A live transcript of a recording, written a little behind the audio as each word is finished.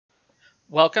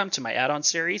Welcome to my add-on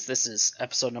series. This is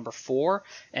episode number 4,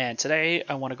 and today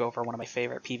I want to go over one of my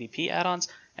favorite PvP add-ons,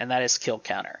 and that is Kill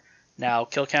Counter. Now,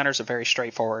 Kill Counter is a very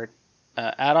straightforward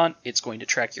add-on. It's going to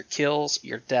track your kills,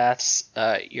 your deaths,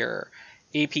 your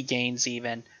AP gains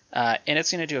even, and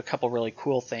it's going to do a couple really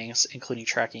cool things, including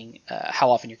tracking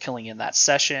how often you're killing in that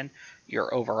session,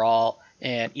 your overall,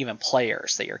 and even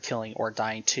players that you're killing or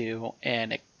dying to,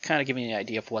 and it kind of giving you an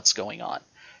idea of what's going on.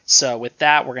 So with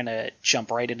that, we're going to jump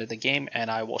right into the game,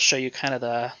 and I will show you kind of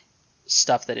the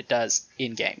stuff that it does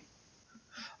in-game.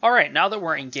 Alright, now that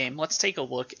we're in-game, let's take a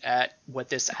look at what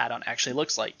this add-on actually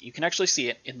looks like. You can actually see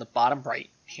it in the bottom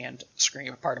right-hand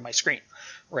screen, part of my screen,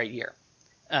 right here.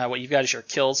 What you've got is your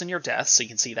kills and your deaths, so you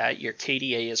can see that. Your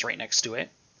KDA is right next to it.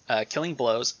 Killing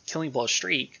blow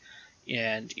streak,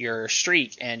 and your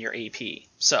streak and your AP.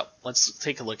 So let's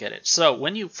take a look at it. So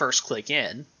when you first click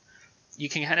in, you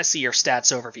can kind of see your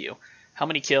stats overview. How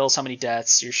many kills, how many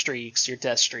deaths, your streaks, your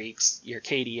death streaks, your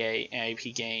KDA,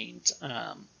 AP gained,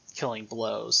 killing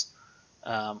blows,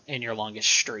 and your longest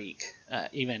streak.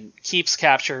 Even keeps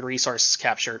captured, resource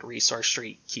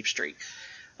streak, keep streak.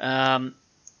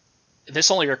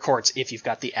 This only records if you've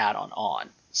got the add-on on.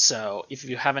 So if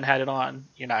you haven't had it on,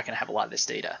 you're not going to have a lot of this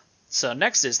data. So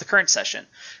next is the current session,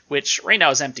 which right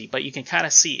now is empty, but you can kind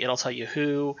of see it'll tell you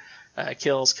who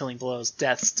kills, killing blows,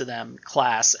 deaths to them,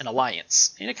 class, and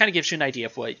alliance. And it kind of gives you an idea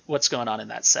of what's going on in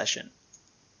that session.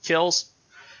 Kills,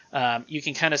 you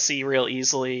can kind of see real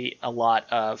easily a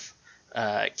lot of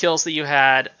kills that you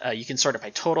had. You can sort it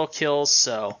by total kills,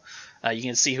 so you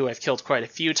can see who I've killed quite a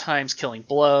few times. Killing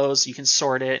blows, you can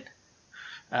sort it.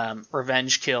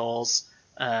 Revenge kills,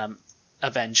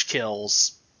 avenge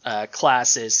kills,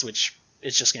 classes, which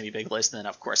is just going to be a big list, and then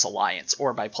of course alliance,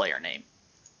 or by player name.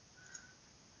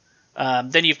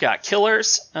 Then you've got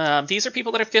killers. These are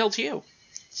people that have killed you.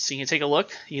 So you can take a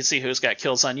look. You can see who's got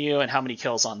kills on you and how many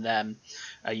kills on them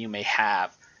you may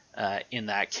have in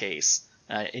that case.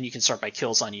 And you can sort by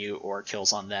kills on you or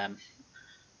kills on them.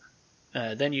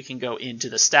 Then you can go into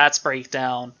the stats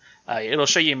breakdown. It'll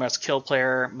show you most killed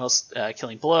player, most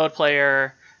killing blowed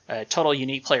player, total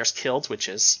unique players killed, which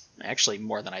is actually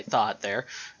more than I thought there.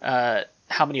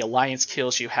 How many alliance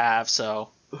kills you have, so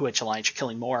which alliance you're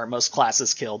killing more, most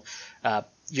classes killed,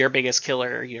 your biggest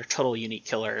killer, your total unique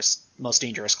killers, most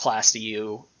dangerous class to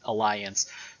you, alliance,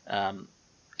 and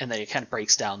then it kind of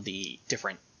breaks down the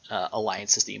different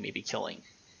alliances that you may be killing.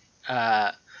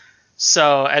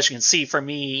 So as you can see, for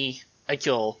me, I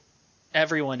kill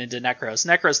everyone into Necros.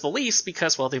 Necros the least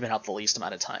because, well, they've been out the least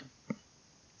amount of time.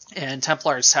 And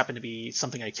Templars happen to be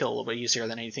something I kill a little bit easier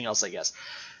than anything else, I guess.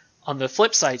 On the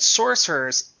flip side,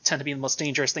 Sorcerers tend to be the most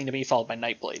dangerous thing to me, followed by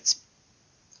Nightblades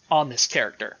on this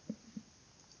character.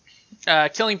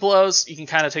 Killing blows, you can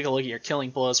kind of take a look at your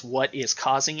killing blows, what is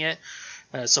causing it.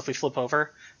 So if we flip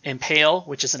over, Impale,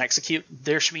 which is an execute,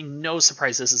 there should be no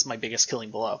surprise this is my biggest killing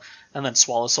blow. And then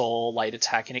Swallow Soul, Light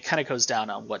Attack, and it kind of goes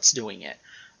down on what's doing it.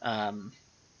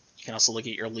 You can also look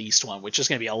at your least one, which is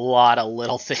going to be a lot of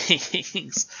little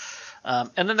things.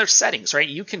 And then there's settings, right?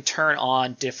 You can turn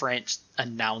on different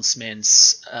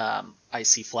announcements,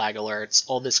 IC flag alerts,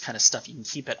 all this kind of stuff. You can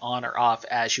keep it on or off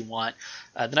as you want.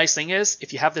 The nice thing is,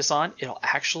 if you have this on, it'll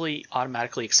actually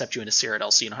automatically accept you into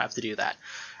Cyrodiil, so you don't have to do that.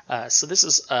 So this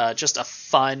is just a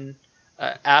fun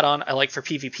add-on I like for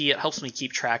PvP. It helps me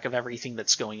keep track of everything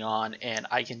that's going on, and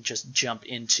I can just jump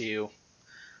into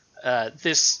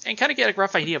this and kind of get a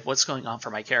rough idea of what's going on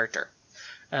for my character.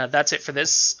 That's it for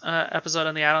this episode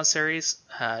on the add-on series.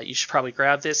 You should probably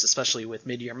grab this, especially with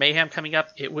Mid-Year Mayhem coming up.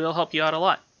 It will help you out a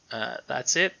lot.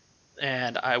 That's it,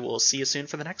 and I will see you soon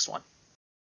for the next one.